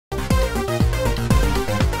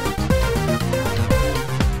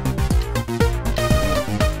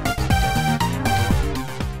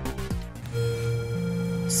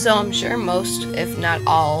So I'm sure most, if not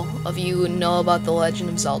all, of you know about The Legend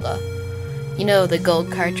of Zelda. You know, the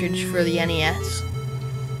gold cartridge for the NES.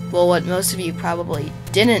 Well, what most of you probably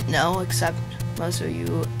didn't know, except most of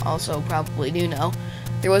you also probably do know,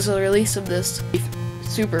 there was a release of this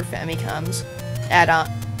Super Famicom's add-on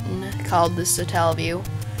called the Satellaview,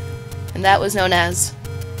 and that was known as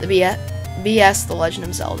the BS The Legend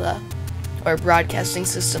of Zelda, or Broadcasting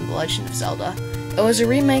System The Legend of Zelda. It was a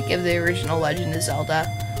remake of the original Legend of Zelda,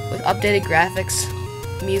 with updated graphics,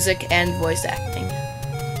 music, and voice acting.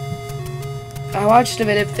 I watched a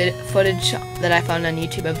bit of footage that I found on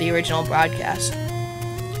YouTube of the original broadcast.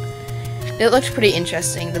 It looked pretty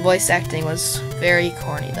interesting. The voice acting was very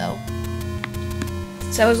corny though.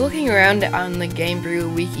 So I was looking around on the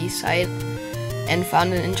GameBrew wiki site and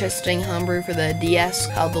found an interesting homebrew for the DS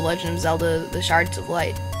called The Legend of Zelda the Shards of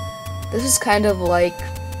Light. This is kind of like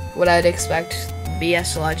what I'd expect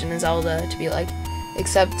BS The Legend of Zelda to be like,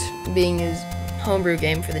 except being his homebrew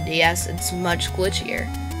game for the DS, it's much glitchier.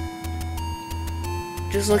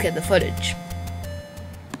 Just look at the footage.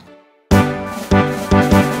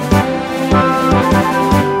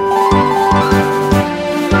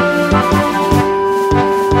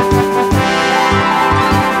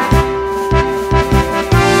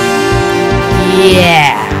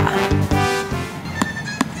 Yeah!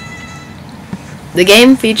 The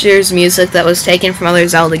game features music that was taken from other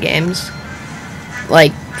Zelda games,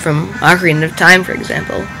 like from Ocarina of Time, for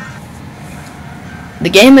example. The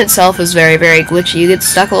game itself is very, very glitchy. You get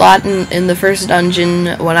stuck a lot in the first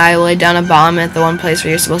dungeon when I laid down a bomb at the one place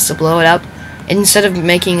where you're supposed to blow it up. Instead of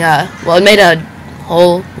making a... well, it made a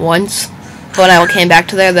hole once, but when I came back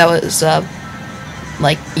to there, that was,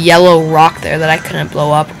 like, yellow rock there that I couldn't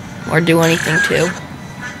blow up or do anything to.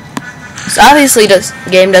 So obviously this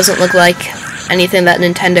game doesn't look like anything that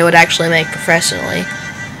Nintendo would actually make professionally.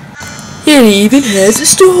 It even has a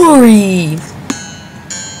story!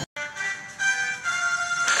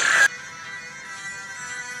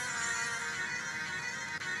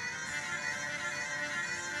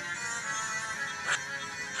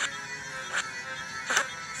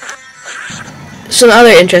 Some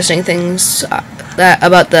other interesting things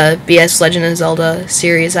about the BS Legend of Zelda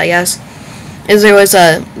series, I guess, is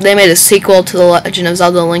they made a sequel to The Legend of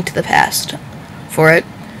Zelda: Link to the Past for it,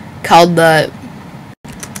 called the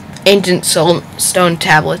Ancient Stone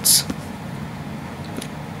Tablets.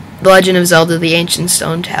 The Legend of Zelda: The Ancient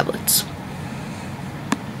Stone Tablets.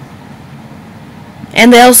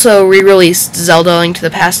 And they also re-released Zelda: Link to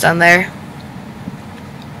the Past on there.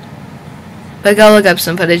 But go look up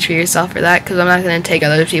some footage for yourself for that, because I'm not going to take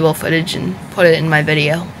other people's footage and put it in my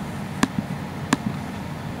video.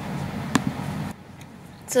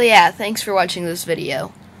 So yeah, thanks for watching this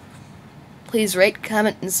video. Please rate,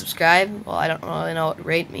 comment, and subscribe. Well, I don't really know what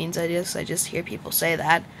rate means, I just hear people say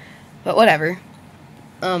that. But whatever.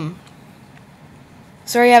 Sorry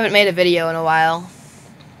I haven't made a video in a while.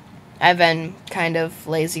 I've been kind of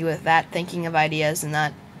lazy with that, thinking of ideas and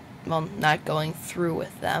not going through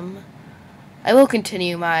with them. I will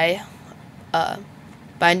continue my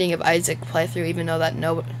Binding of Isaac playthrough,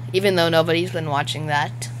 even though nobody's been watching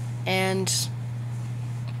that. And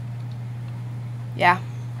yeah,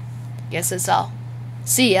 guess that's all.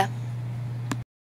 See ya.